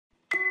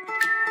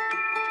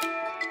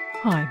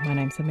Hi, my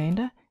name's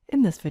Amanda.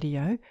 In this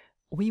video,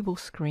 we will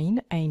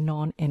screen a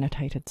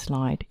non-annotated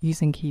slide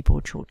using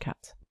keyboard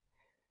shortcuts.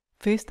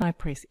 First, I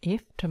press F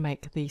to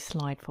make the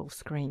slide full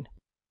screen.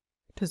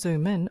 To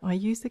zoom in, I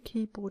use the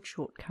keyboard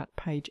shortcut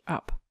page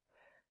up,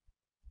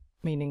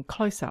 meaning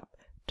close up,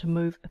 to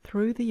move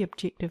through the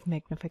objective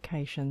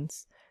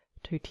magnifications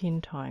to 10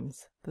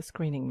 times the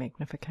screening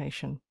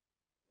magnification.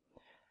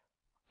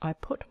 I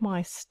put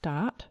my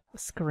start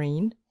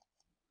screen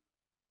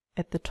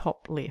at the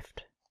top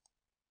left,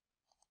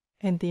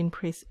 and then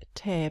press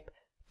Tab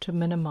to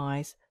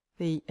minimize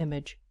the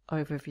image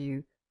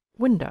overview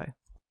window.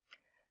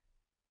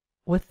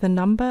 With the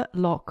number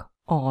lock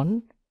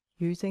on,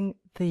 using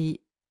the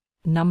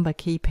number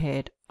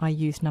keypad, I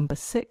use number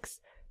 6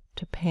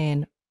 to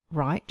pan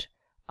right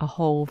a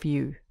whole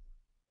view.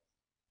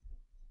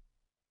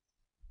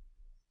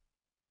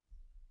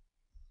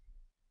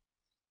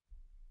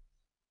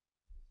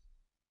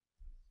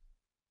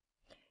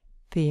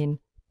 Then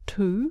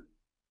 2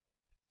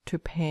 to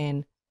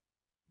pan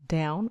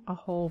down a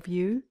whole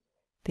view,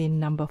 then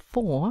number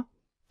 4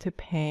 to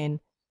pan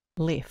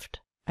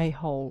left a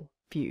whole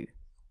view.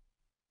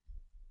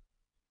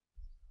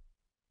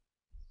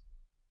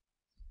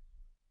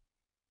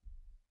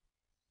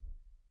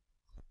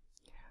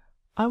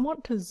 I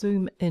want to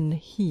zoom in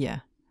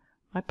here.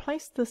 I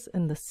place this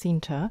in the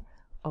center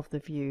of the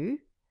view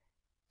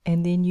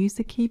and then use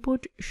the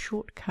keyboard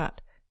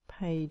shortcut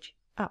page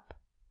up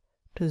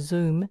to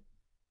zoom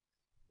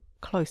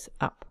close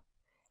up,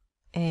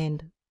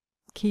 and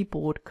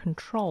keyboard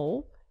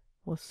control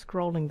was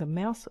scrolling the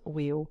mouse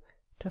wheel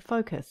to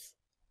focus.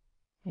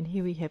 And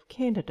here we have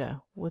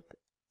Candida with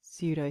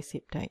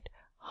pseudoseptate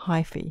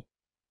hyphae.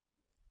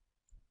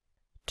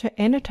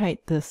 To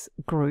annotate this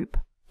group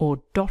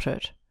or dot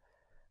it,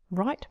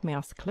 right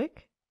mouse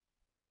click,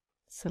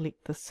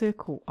 select the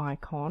circle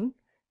icon,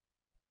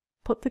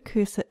 put the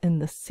cursor in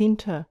the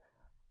center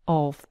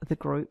of the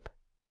group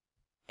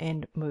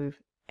and move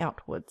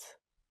outwards.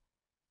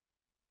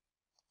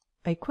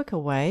 A quicker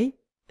way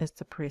is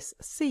to press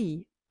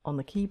C on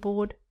the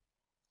keyboard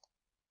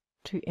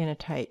to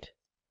annotate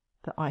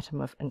the item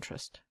of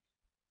interest.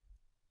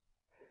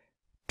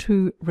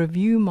 To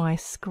review my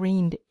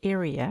screened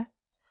area,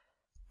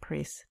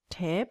 press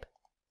Tab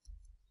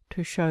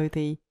to show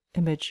the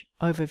image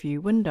overview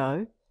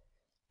window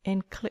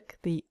and click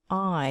the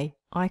eye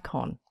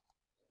icon,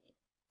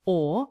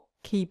 or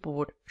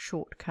keyboard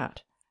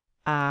shortcut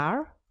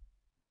R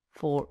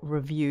for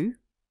review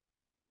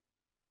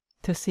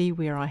to see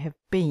where I have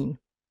been.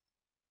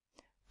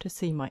 To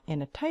see my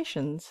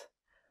annotations,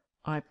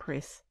 I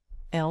press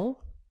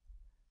L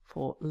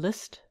for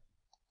list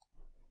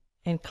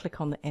and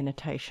click on the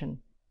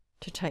annotation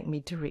to take me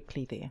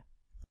directly there.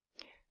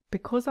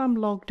 Because I'm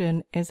logged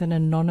in as an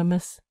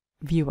anonymous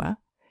viewer,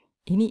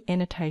 any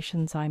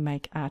annotations I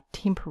make are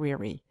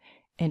temporary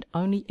and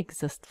only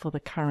exist for the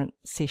current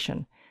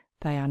session.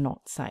 They are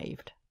not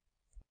saved.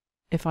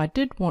 If I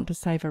did want to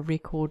save a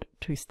record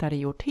to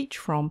study or teach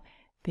from,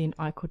 then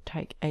I could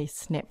take a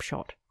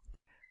snapshot.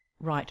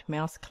 Right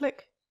mouse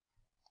click,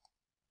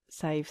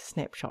 save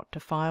snapshot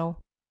to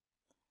file.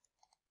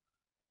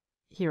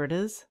 Here it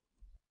is,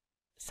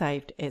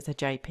 saved as a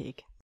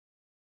JPEG.